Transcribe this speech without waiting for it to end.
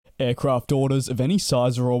Aircraft orders of any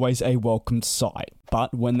size are always a welcomed sight,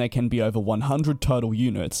 but when there can be over 100 total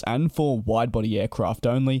units, and for wide-body aircraft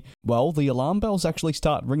only, well, the alarm bells actually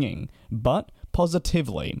start ringing. But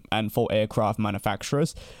positively, and for aircraft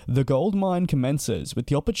manufacturers, the gold mine commences with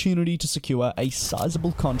the opportunity to secure a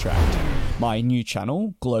sizable contract. My new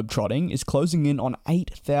channel, Globetrotting, is closing in on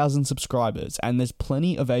 8,000 subscribers, and there's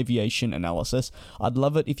plenty of aviation analysis. I'd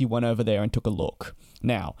love it if you went over there and took a look.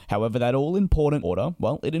 Now, however, that all-important order,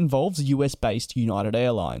 well, it involves US-based United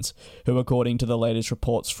Airlines, who, according to the latest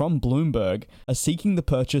reports from Bloomberg, are seeking the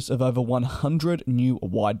purchase of over 100 new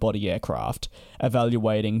wide-body aircraft,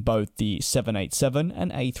 evaluating both the 787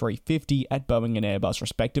 and A350 at Boeing and Airbus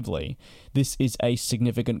respectively. This is a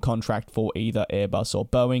significant contract for either Airbus or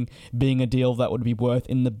Boeing, being a deal that would be worth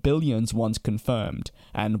in the billions once confirmed,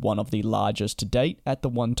 and one of the largest to date at the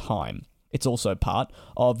one time. It's also part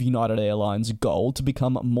of United Airlines' goal to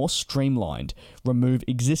become more streamlined, remove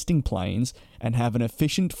existing planes, and have an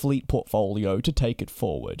efficient fleet portfolio to take it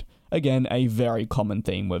forward. Again, a very common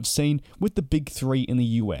theme we've seen with the big three in the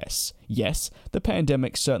US. Yes, the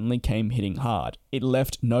pandemic certainly came hitting hard. It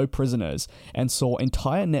left no prisoners and saw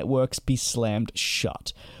entire networks be slammed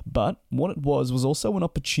shut. But what it was also an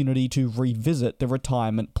opportunity to revisit the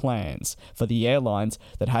retirement plans for the airlines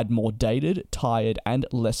that had more dated, tired, and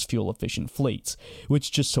less fuel-efficient fleets,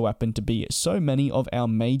 which just so happened to be so many of our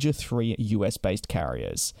major three US-based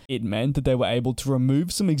carriers. It meant that they were able to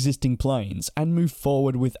remove some existing planes and move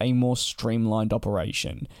forward with a more streamlined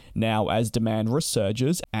operation. Now, as demand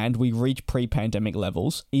resurges and we reach pre-pandemic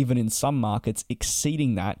levels, even in some markets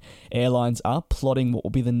exceeding that, airlines are plotting what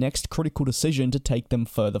will be the next critical decision to take them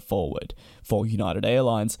further forward. For United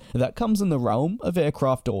Airlines, that comes in the realm of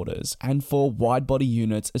aircraft orders, and for wide-body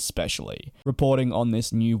units especially. Reporting on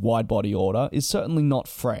this new wide-body order is certainly not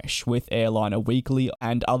fresh, with Airliner Weekly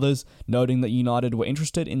and others noting that United were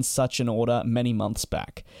interested in such an order many months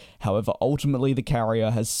back. However, ultimately the carrier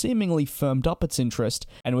has seemingly firmed up its interest,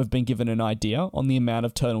 and we've been given an idea on the amount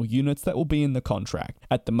of total units that will be in the contract.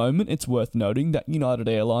 At the moment, it's worth noting that United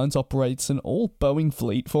Airlines operates an all-Boeing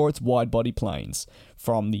fleet for its wide-body planes,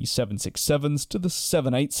 from the 767s to the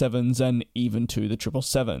 787s and even to the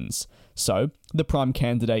 777s. So, the prime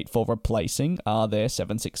candidate for replacing are their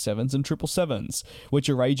 767s and 777s, which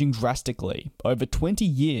are aging drastically, over 20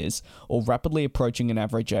 years, or rapidly approaching an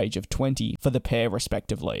average age of 20 for the pair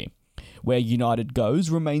respectively. Where United goes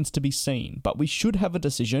remains to be seen, but we should have a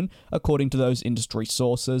decision, according to those industry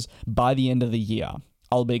sources, by the end of the year.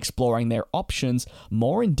 I'll be exploring their options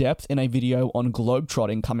more in depth in a video on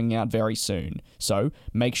Globetrotting coming out very soon, so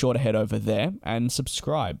make sure to head over there and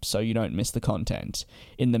subscribe so you don't miss the content.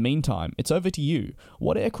 In the meantime, it's over to you.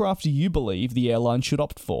 What aircraft do you believe the airline should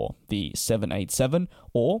opt for, the 787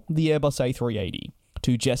 or the Airbus A380?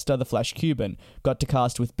 To Jester the Flash Cuban, got to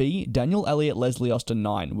cast with B, Daniel Elliott, Leslie Austin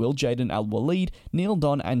 9, Will Jaden Al Waleed, Neil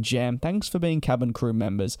Don, and Jam. Thanks for being cabin crew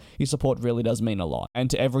members. Your support really does mean a lot. And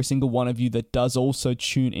to every single one of you that does also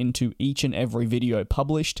tune into each and every video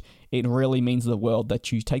published, it really means the world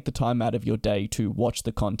that you take the time out of your day to watch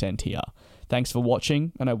the content here. Thanks for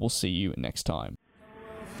watching, and I will see you next time.